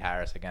goals, maybe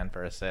Harris again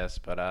for assists,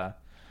 but.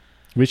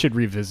 We should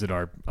revisit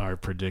our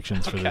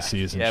predictions for the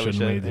season,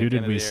 shouldn't we? Who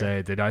did we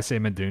say? Did I say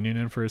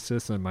Medunian for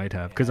assists? I might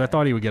have, because I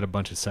thought he would get a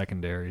bunch of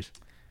secondaries.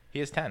 He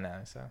has 10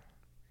 now, so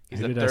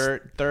he's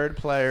the third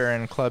player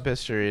in club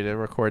history to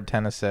record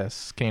 10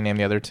 assists. Can you name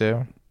the other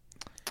two?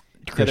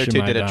 The other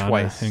two did it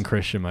twice. And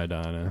Christian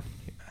Maidana.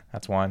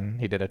 That's one.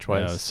 He did it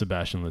twice. Yeah,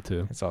 Sebastian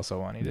Letou. It's also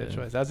one. He did it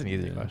twice. That's an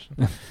easy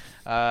question.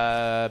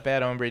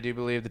 Bad Hombre, do you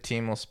believe the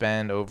team will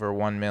spend over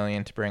 $1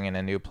 million to bring in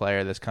a new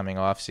player this coming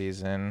off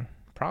season?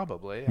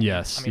 Probably.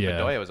 Yes.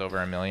 Bedoya was over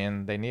 $1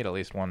 million. They need at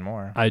least one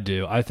more. I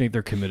do. I think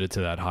they're committed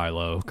to that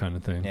high-low kind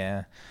of thing.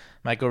 Yeah.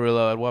 Michael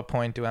Rulo, at what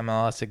point do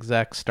MLS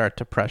execs start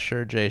to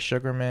pressure Jay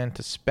Sugarman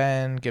to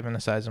spend, given the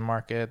size of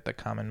market, the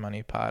common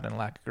money pot, and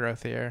lack of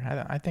growth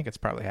here? I think it's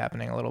probably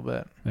happening a little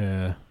bit.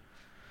 Yeah.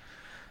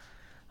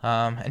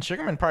 And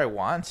Sugarman probably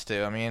wants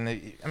to.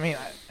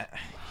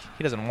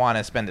 He doesn't want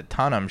to spend a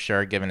ton, I'm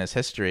sure, given his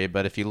history.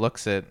 But if he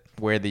looks at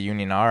where the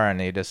Union are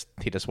and he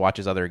just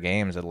watches other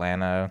games,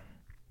 Atlanta,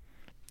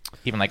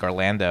 even like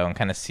Orlando, and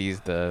kind of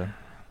sees the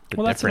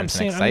difference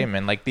and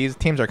excitement. Like these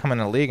teams are coming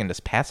in the league and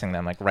just passing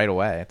them like right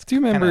away. Do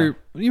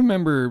you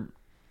remember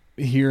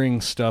hearing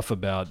stuff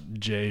about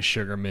Jay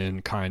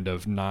Sugarman kind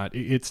of not?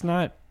 It's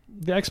not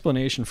the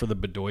explanation for the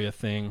Bedoya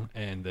thing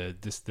and the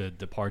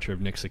departure of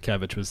Nick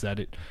Sakiewicz was that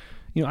it.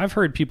 I've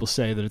heard people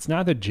say that it's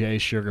not that Jay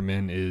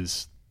Sugarman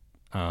is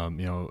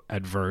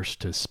adverse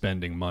to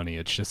spending money.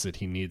 It's just that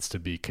he needs to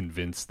be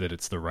convinced that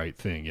it's the right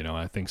thing.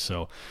 I think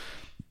so.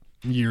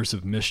 Years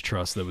of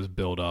mistrust that was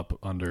built up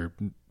under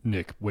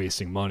Nick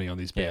wasting money on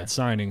these bad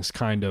signings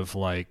kind of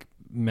like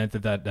meant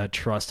that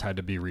trust had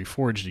to be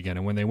reforged again.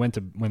 And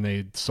when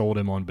they sold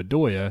him on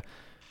Bedoya,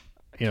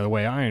 the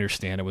way I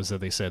understand it was that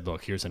they said,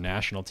 look, here's a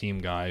national team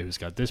guy who's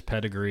got this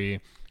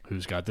pedigree,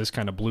 who's got this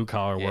kind of blue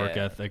collar work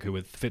ethic, who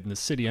would fit in the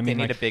city. They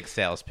need a big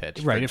sales pitch.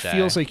 Right. It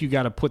feels like you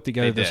got to put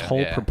together this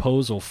whole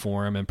proposal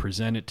for him and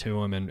present it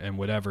to him and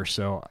whatever.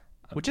 So,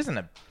 which isn't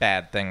a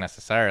bad thing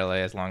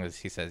necessarily, as long as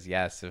he says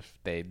yes if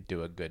they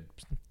do a good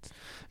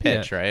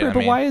pitch, right?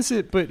 But why is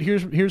it? But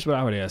here's what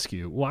I would ask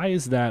you: why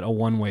is that a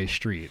one-way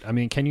street?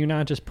 Can you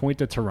not just point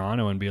to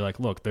Toronto and be like,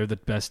 "Look, they're the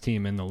best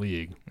team in the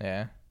league.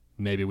 Yeah,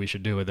 maybe we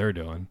should do what they're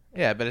doing."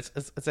 Yeah, but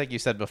it's like you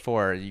said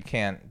before: you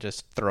can't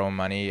just throw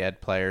money at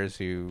players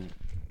who,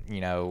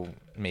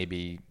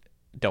 maybe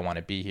don't want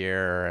to be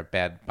here or have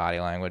bad body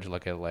language.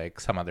 Look at like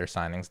some other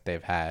signings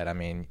they've had.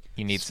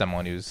 You need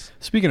someone who's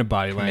speaking of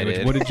body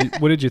committed. Language.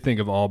 What did you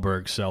think of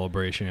Allberg's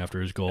celebration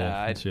after his goal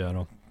in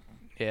Seattle?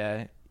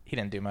 Yeah, he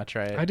didn't do much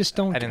right. I just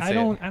don't. I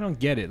don't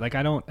get it. Like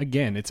I don't.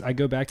 Again, I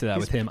go back to that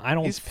with him. I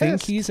don't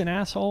think he's an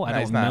asshole. I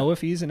don't know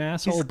if he's an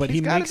asshole, but he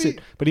makes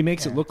it. But he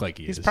makes it look like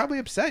he is. He's probably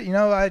upset.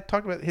 I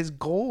talked about his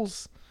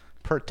goals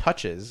per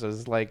touches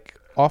was like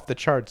off the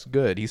charts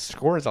good. He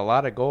scores a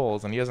lot of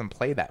goals and he doesn't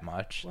play that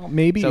much. Well,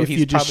 maybe so if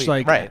you just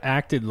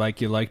acted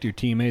like you liked your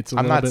teammates a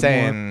little bit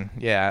more.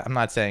 I'm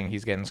not saying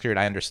he's getting screwed.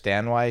 I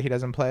understand why he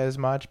doesn't play as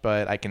much,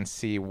 but I can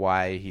see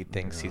why he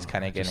thinks he's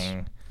kind of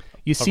getting.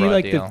 You see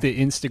like the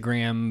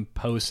Instagram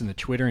posts and the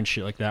Twitter and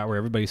shit like that where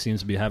everybody seems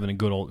to be having a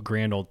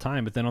grand old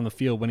time, but then on the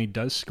field when he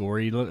does score,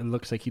 it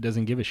looks like he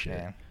doesn't give a shit.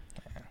 Yeah.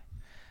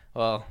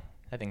 Well,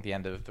 I think the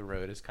end of the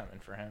road is coming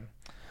for him.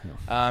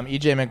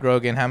 EJ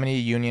McGrogan, how many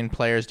Union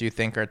players do you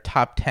think are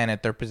top 10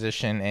 at their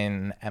position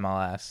in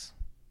MLS?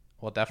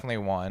 Well, definitely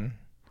one,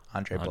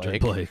 Andre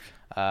Blake.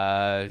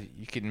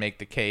 You could make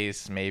the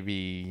case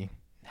maybe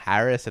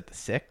Harris at the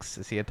 6.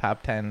 Is he a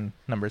top 10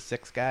 number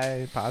 6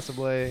 guy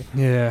possibly?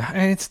 Yeah,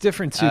 and it's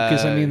different too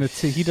because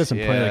he doesn't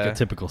play like a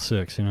typical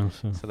 6, you know.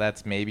 So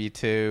that's maybe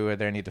 2. Are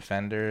there any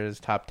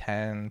defenders top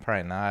 10?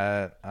 Probably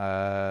not.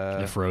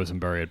 If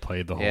Rosenberry had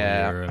played the whole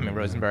year, I mean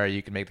Rosenberry,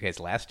 you could make the case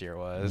last year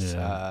was.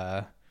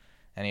 Yeah.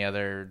 Any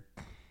other?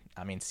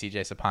 I mean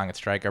CJ Sapong at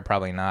striker,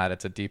 probably not.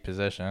 It's a deep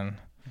position.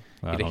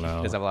 I don't know.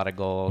 He does have a lot of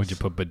goals. Would you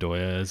put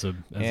Bedoya as a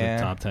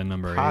top 10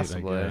 number 8?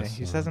 Possibly. I guess.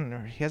 He hasn't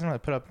really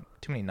put up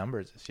too many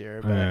numbers this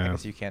year, but I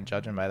guess you can't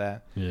judge him by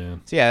that. Yeah.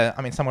 So yeah,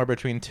 I mean somewhere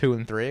between 2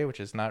 and 3, which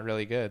is not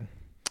really good.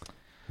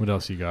 What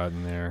else you got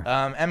in there?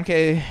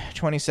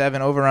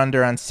 MK27 over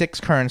under on 6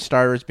 current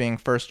starters being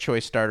first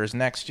choice starters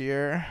next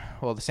year.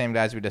 Well, the same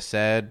guys we just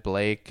said.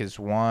 Blake is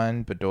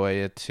 1,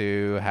 Bedoya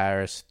 2,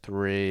 Harris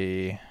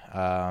 3,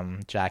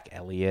 Jack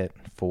Elliott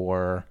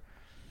 4.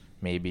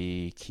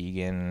 Maybe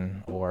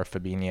Keegan or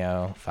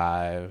Fabinho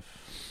 5.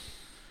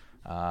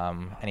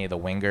 Any of the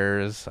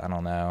wingers, I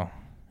don't know.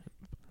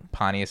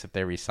 Pontius if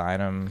they re-sign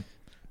him.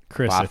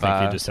 Chris, Wafa. I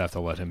think you just have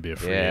to let him be a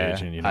free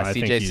agent. You know, I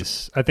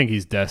think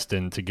he's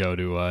destined to go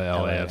to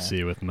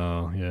LAFC with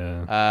Mo.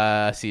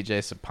 Yeah. CJ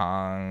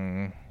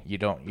Sapong, you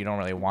don't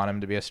really want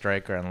him to be a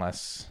striker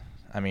unless.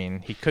 I mean,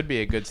 he could be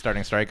a good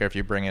starting striker if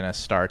you bring in a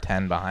star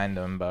 10 behind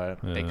him, but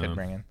they could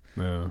bring in.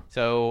 Yeah.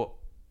 So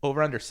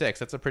over under 6,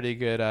 that's a pretty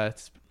good.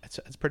 It's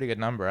a pretty good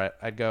number.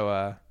 I'd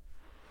go.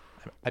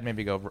 I'd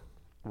maybe go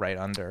right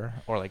under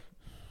or like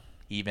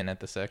even at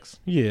the 6.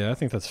 Yeah, I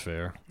think that's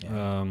fair.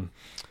 Yeah.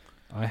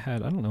 I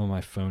don't know. My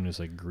phone is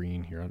like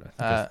green here. I think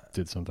I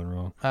did something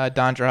wrong.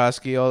 Don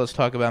Drahoski, let's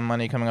talk about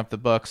money coming up the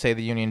book. Say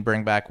the Union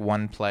bring back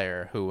one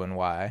player, who and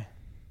why?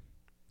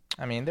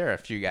 I mean, there are a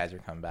few guys who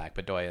come back.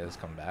 Bedoya has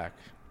come back.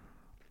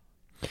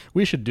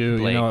 We should do,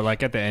 Blake.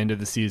 Like at the end of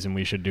the season,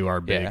 we should do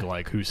our big,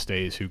 like, who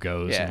stays, who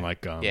goes, and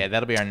like,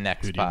 that'll be our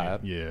next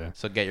pod. Yeah.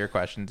 So get your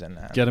questions in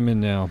now. Get them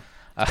in now.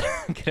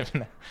 Get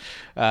them in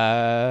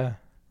now.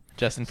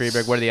 Justin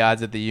Freeberg, what are the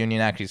odds that the Union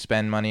actually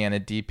spend money on a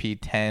DP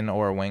 10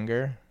 or a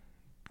winger?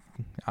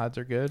 Odds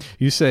are good.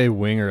 You say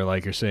winger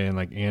like you're saying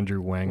like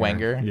Andrew Wenger.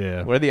 Wenger?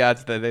 Yeah. What are the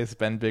odds that they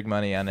spend big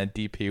money on a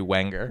DP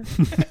Wenger?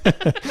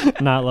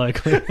 Not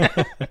likely.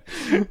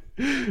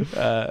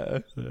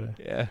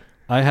 Yeah.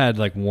 I had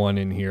like one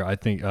in here. I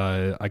think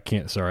I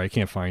can't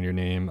find your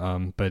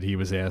name. But he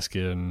was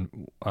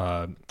asking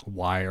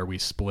why are we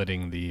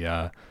splitting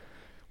the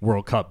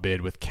World Cup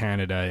bid with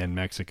Canada and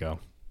Mexico?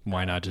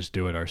 Why not just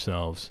do it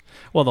ourselves?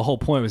 Well, the whole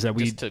point was that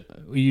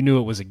you knew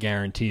it was a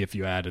guarantee if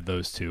you added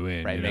those two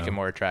in. Right, make it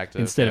more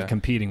attractive. Instead of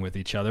competing with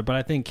each other. But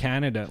I think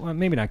Canada, well,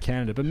 maybe not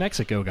Canada, but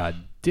Mexico got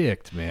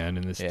dicked, man,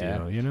 in this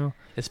deal, you know?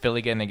 Is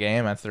Philly getting a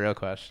game? That's the real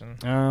question.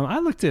 I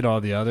looked at all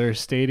the other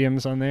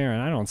stadiums on there,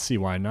 and I don't see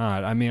why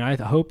not. I mean, I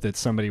hope that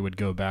somebody would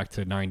go back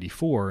to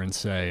 94 and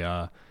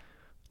say,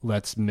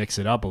 let's mix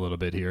it up a little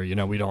bit here. You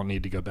know, we don't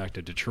need to go back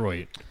to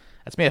Detroit.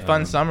 That's been a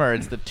fun summer.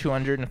 It's the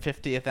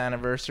 250th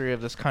anniversary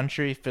of this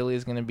country.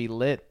 Philly's going to be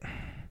lit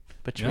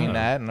between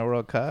that and the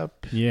World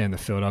Cup. Yeah, and the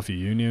Philadelphia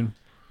Union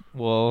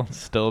will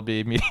still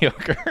be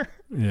mediocre.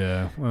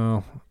 Yeah,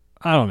 well,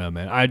 I don't know,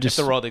 man. If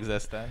the world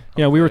exists then.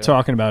 Yeah, we were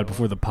talking about it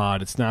before the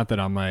pod. It's not that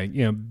I'm like,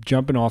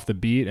 jumping off the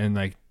beat and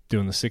like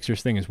doing the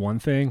Sixers thing is one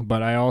thing,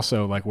 but I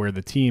also like where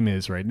the team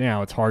is right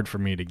now. It's hard for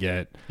me to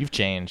get. You've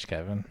changed,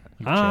 Kevin.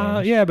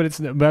 Yeah, but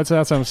that's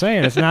what I'm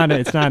saying. It's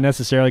not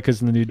necessarily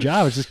because of the new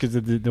job. It's just because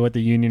of what the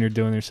Union are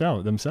doing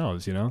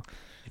themselves. You know.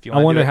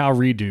 I wonder how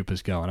Redupe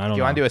is going. I don't know. If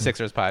you want to do a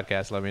Sixers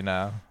podcast, let me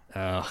know.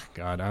 Oh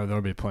God,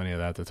 there'll be plenty of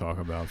that to talk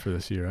about for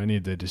this year. I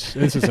need to just.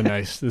 This is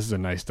a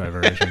nice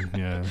diversion.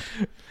 Yeah.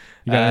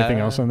 You got anything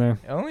else on there?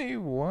 Only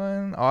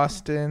one.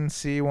 Austin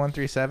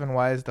C137.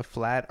 Why is the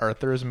flat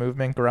earthers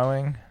movement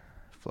growing?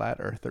 Flat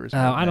earthers.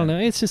 I don't know.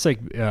 It's just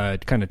like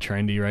kind of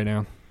trendy right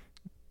now.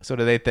 So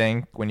do they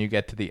think when you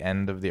get to the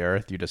end of the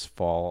earth, you just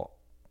fall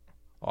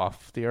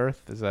off the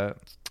earth? Is that...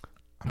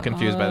 I'm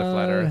confused by the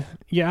flat earth.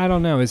 Yeah, I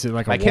don't know. Is it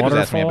like a waterfall? My kid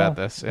was asking me about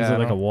this. Yeah, is it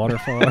like a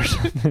waterfall or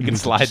something? You can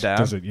slide down.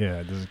 Does it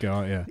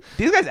go? Yeah.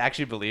 These guys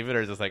actually believe it,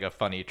 or is this like a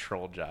funny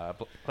troll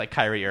job? Like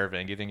Kyrie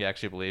Irving, do you think he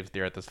actually believes the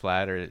earth is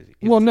flat? Or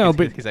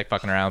but... He's like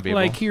fucking around with people.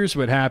 Like, here's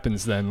what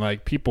happens then.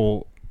 Like,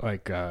 people,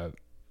 like...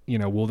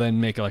 will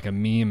then make like a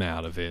meme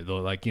out of it.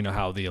 They'll like,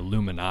 how the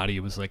Illuminati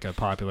was like a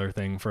popular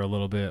thing for a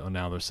little bit. And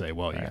now they'll say,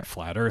 well, you got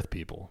flat earth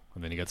people.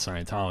 And then you got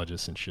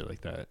Scientologists and shit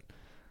like that.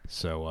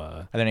 So,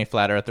 are there any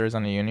flat earthers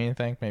on the Union, you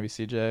think? Maybe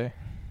CJ?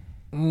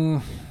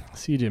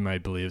 CJ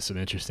might believe some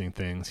interesting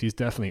things. He's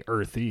definitely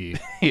earthy.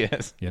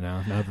 Yes.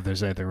 Not that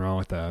there's anything wrong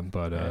with that.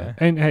 But,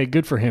 and hey,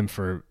 good for him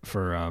for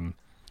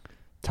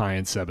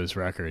tying Seba's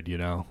record,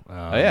 oh,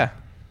 yeah.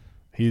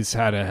 He's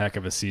had a heck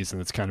of a season.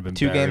 That's kind of been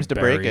 2 games to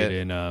break it.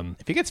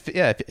 If he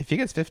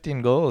gets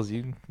 15 goals,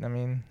 think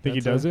he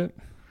does it?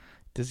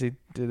 Does he?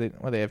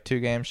 They have 2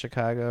 games,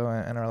 Chicago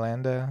and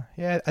Orlando.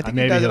 Yeah, I think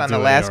he does it on the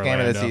last game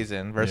of the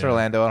season versus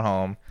Orlando at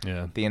home.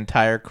 Yeah, the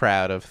entire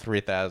crowd of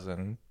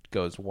 3,000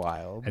 goes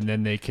wild. And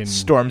then they can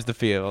storms the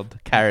field,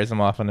 carries him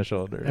off on the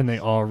shoulders. And they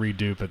all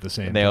redupe at the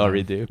same time. They all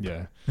redupe.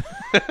 Yeah.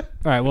 All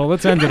right, well,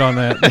 let's end it on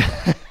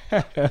that.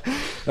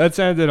 Let's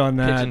end it on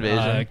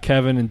that.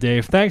 Kevin and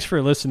Dave, thanks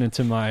for listening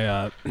to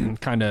my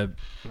kind of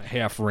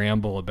half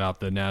ramble about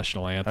the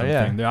national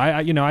anthem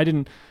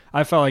thing.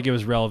 I felt like it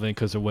was relevant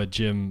because of what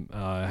Jim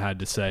had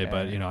to say,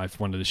 but I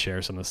wanted to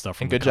share some of the stuff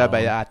from and good job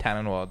by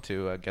Tannenwald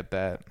to get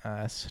that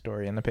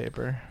story in the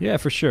paper. Yeah,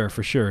 for sure.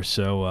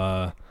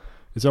 So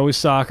it's always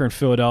soccer in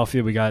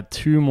Philadelphia. We got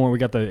two more. We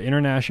got the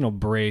international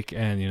break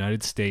and the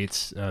United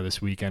States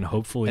this weekend.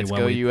 Hopefully,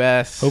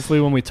 U.S. Hopefully,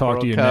 when we talk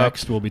World to you Cup.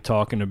 next, we'll be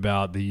talking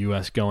about the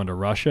U.S. going to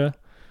Russia,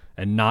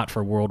 and not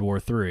for World War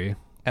III.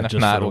 And if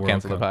not, we'll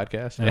cancel the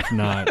podcast. And if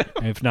not,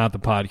 the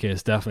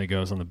podcast definitely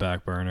goes on the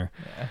back burner.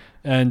 Yeah.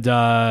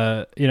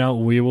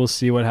 And we will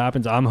see what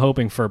happens. I'm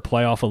hoping for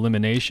playoff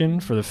elimination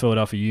for the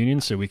Philadelphia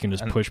Union, so we can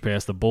just push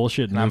past the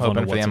bullshit and move on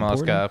to what's important. I'm hoping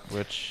for the MLS Cup,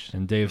 which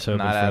and Dave's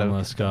hoping for the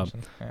MLS Cup.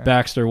 Yeah.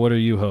 Baxter, what are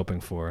you hoping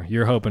for?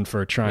 You're hoping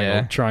for a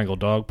Triangle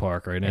Dog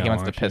Park right now. He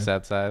wants to piss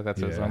outside. That's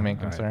his main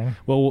concern. Right.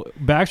 Well,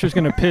 Baxter's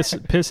going to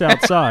piss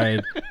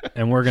outside,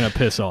 and we're going to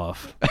piss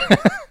off.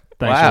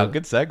 Wow,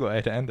 good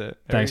segue to end it.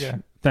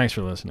 Thanks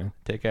for listening.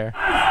 Take care.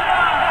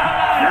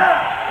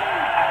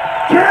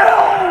 Kill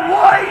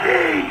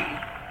Whitey!